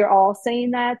we are all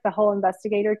saying that, the whole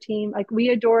investigator team, like we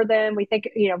adore them. We think,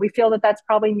 we feel that that's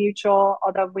probably mutual,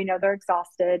 although we know they're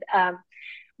exhausted.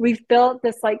 We've built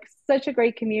this such a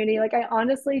great community. I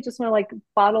honestly just want to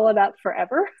bottle it up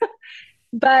forever.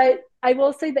 But I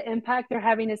will say the impact they're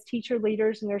having as teacher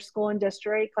leaders in their school and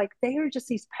district, they are just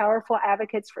these powerful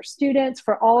advocates for students,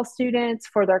 for all students,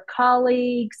 for their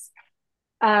colleagues,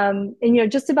 and,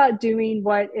 just about doing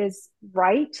what is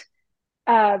right.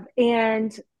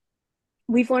 And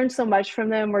we've learned so much from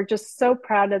them. We're just so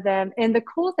proud of them. And the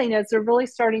cool thing is they're really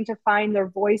starting to find their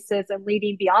voices and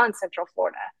leading beyond Central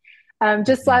Florida.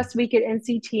 Just last week at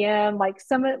NCTM,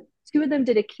 two of them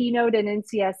did a keynote at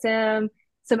NCSM.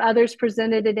 Some others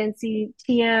presented at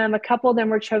NCTM. A couple of them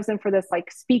were chosen for this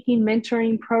speaking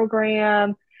mentoring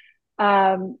program.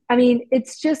 I mean,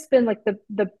 it's just been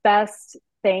the best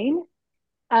thing.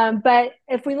 But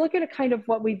if we look at a kind of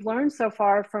what we've learned so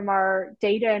far from our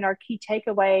data and our key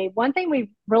takeaway, one thing we've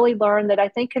really learned that I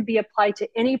think could be applied to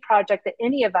any project that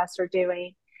any of us are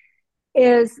doing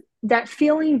is that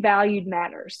feeling valued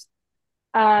matters.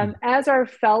 As our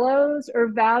fellows are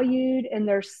valued in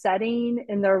their setting,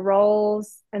 in their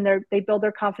roles, and they build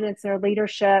their confidence in their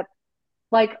leadership,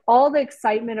 all the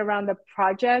excitement around the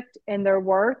project and their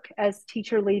work as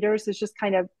teacher leaders is just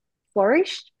kind of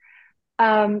flourished.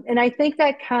 And I think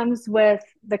that comes with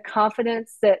the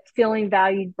confidence that feeling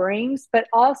valued brings, but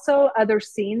also others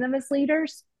seeing them as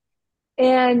leaders.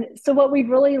 And so what we're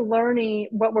really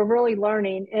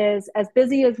learning is, as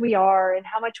busy as we are and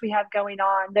how much we have going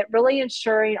on, that really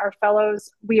ensuring our fellows,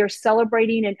 we are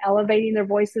celebrating and elevating their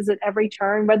voices at every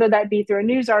turn, whether that be through a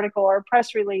news article or a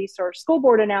press release or school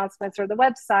board announcements or the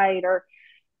website or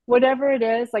whatever it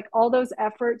is. All those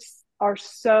efforts are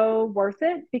so worth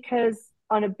it, because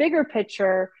on a bigger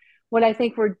picture, what I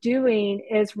think we're doing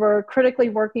is we're critically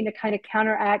working to kind of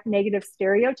counteract negative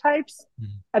stereotypes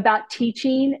about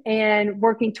teaching and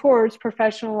working towards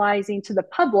professionalizing to the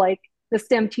public the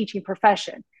STEM teaching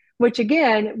profession, which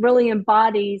again really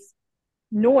embodies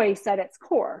NOISE at its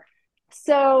core.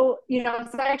 So, I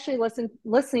was actually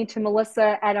listening to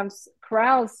Melissa Adams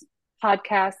Corral's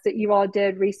podcast that you all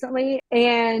did recently,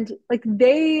 and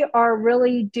they are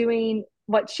really doing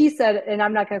what she said, and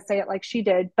I'm not going to say it like she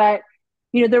did, but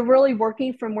they're really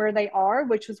working from where they are,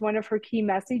 which was one of her key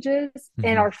messages.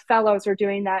 And our fellows are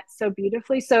doing that so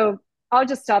beautifully. So I'll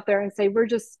just stop there and say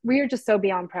we are just so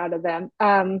beyond proud of them.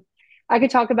 I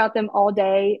could talk about them all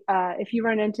day. If you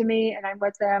run into me and I'm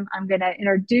with them, I'm going to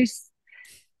introduce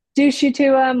introduce you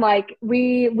to them. Like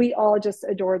we all just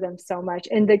adore them so much.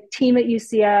 And the team at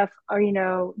UCF are, you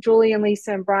know, Julie and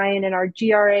Lisa and Brian and our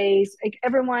GRAs, like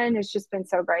everyone has just been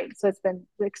so great. So it's been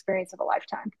the experience of a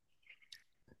lifetime.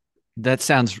 That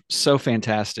sounds so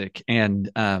fantastic.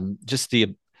 And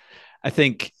I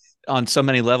think on so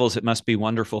many levels, it must be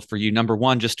wonderful for you. Number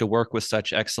one, just to work with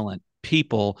such excellent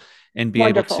people and be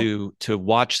able to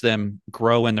watch them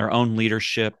grow in their own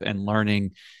leadership and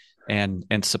learning and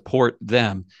support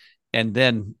them. And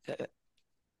then,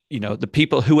 you know, the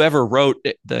people, whoever wrote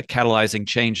the Catalyzing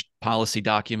Change policy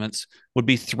documents would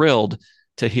be thrilled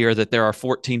to hear that there are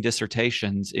 14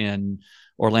 dissertations in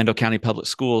Orlando County Public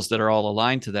Schools that are all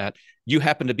aligned to that. You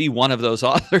happen to be one of those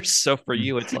authors. So for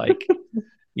you, it's like,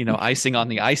 you know, icing on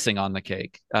the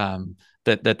cake,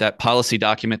 that policy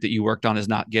document that you worked on is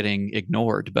not getting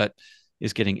ignored, but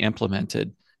is getting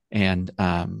implemented. And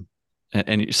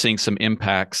you're seeing some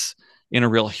impacts in a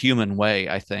real human way,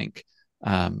 I think.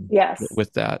 Yes.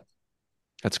 With that.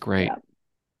 That's great. Yeah,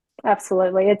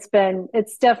 absolutely. It's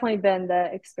definitely been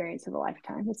the experience of a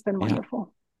lifetime. It's been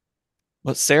wonderful.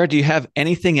 Well, Sarah, do you have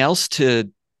anything else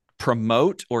to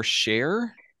promote or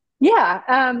share?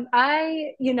 Yeah.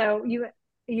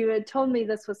 You had told me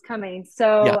this was coming.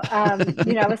 So,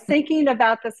 I was thinking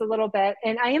about this a little bit,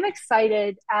 and I am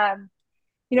excited.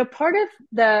 Part of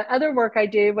the other work I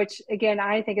do, which again,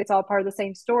 I think it's all part of the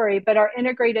same story, but our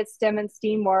integrated STEM and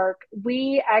STEAM work,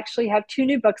 we actually have 2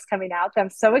 new books coming out that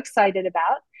I'm so excited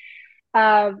about.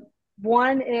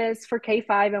 One is for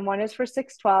K-5 and one is for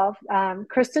 6-12.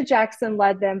 Krista Jackson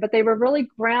led them, but they were really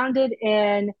grounded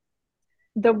in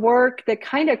the work that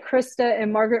kind of Krista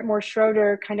and Margaret Moore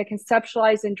Schroeder kind of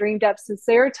conceptualized and dreamed up since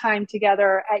their time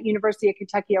together at University of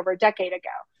Kentucky over a decade ago.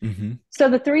 Mm-hmm. So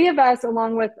the 3 of us,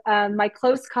 along with my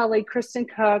close colleague, Kristen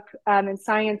Cook in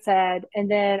science ed,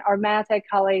 and then our math ed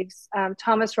colleagues,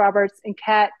 Thomas Roberts and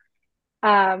Kat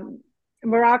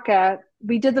Maraca,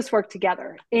 we did this work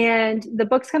together. And the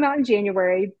books come out in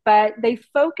January, but they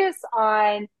focus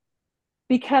on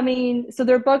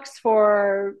they're books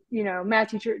for,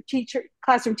 math teacher,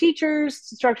 classroom teachers,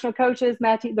 instructional coaches,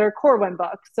 they're Corwin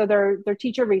books. So they're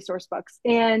teacher resource books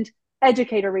and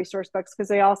educator resource books, because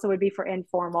they also would be for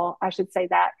informal, I should say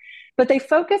that. But they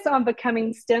focus on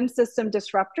becoming STEM system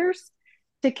disruptors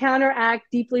to counteract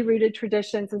deeply rooted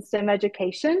traditions in STEM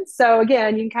education. So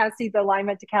again, you can kind of see the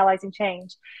alignment to catalyzing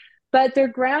change. But they're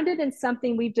grounded in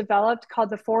something we've developed called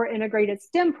the 4 integrated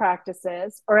STEM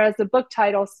practices, or as the book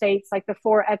title states, like the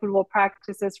 4 equitable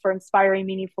practices for inspiring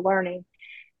meaningful learning.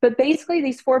 But basically,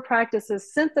 these 4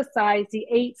 practices synthesize the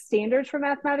 8 standards for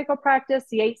mathematical practice,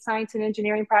 the 8 science and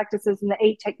engineering practices, and the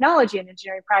 8 technology and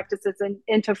engineering practices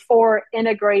into 4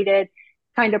 integrated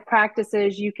kind of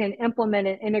practices you can implement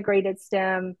in integrated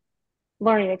STEM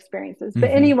learning experiences. Mm-hmm.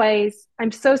 But anyways,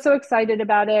 I'm so excited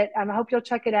about it. I hope you'll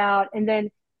check it out. And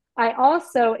then I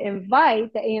also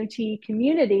invite the AMT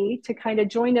community to kind of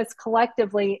join us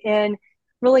collectively in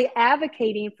really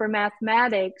advocating for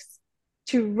mathematics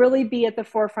to really be at the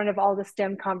forefront of all the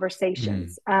STEM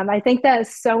conversations. I think that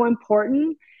is so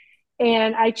important.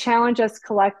 And I challenge us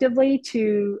collectively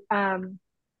to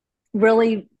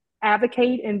really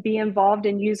advocate and be involved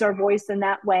and use our voice in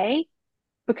that way.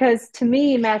 Because to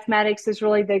me, mathematics is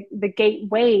really the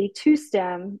gateway to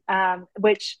STEM,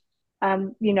 which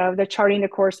the Charting a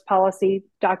Course policy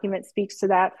document speaks to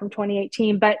that from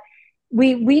 2018, but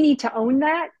we need to own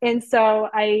that. And so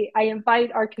I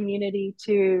invite our community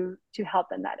to help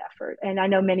in that effort. And I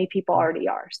know many people already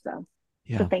are. So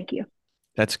thank you.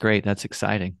 That's great. That's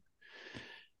exciting.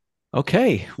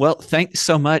 Okay. Well, thanks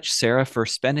so much, Sarah, for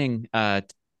spending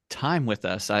time with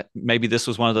us. Maybe this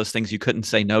was one of those things you couldn't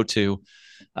say no to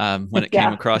when it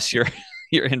came across your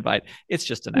invite. It's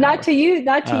just an hour. Not to you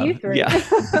three. Yeah.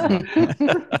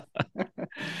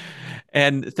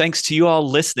 And thanks to you all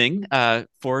listening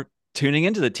for tuning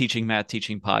into the Teaching Math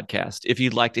Teaching podcast. If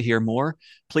you'd like to hear more,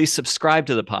 please subscribe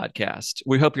to the podcast.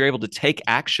 We hope you're able to take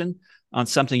action on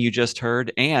something you just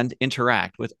heard and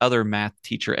interact with other math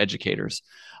teacher educators.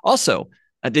 Also,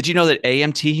 did you know that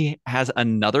AMT has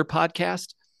another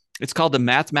podcast? It's called the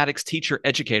Mathematics Teacher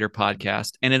Educator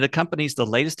Podcast, and it accompanies the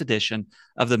latest edition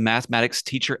of the Mathematics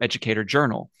Teacher Educator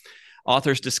Journal.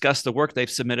 Authors discuss the work they've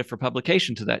submitted for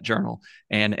publication to that journal,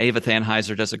 and Ava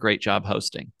Thanheiser does a great job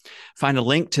hosting. Find a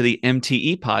link to the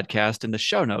MTE podcast in the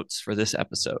show notes for this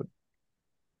episode.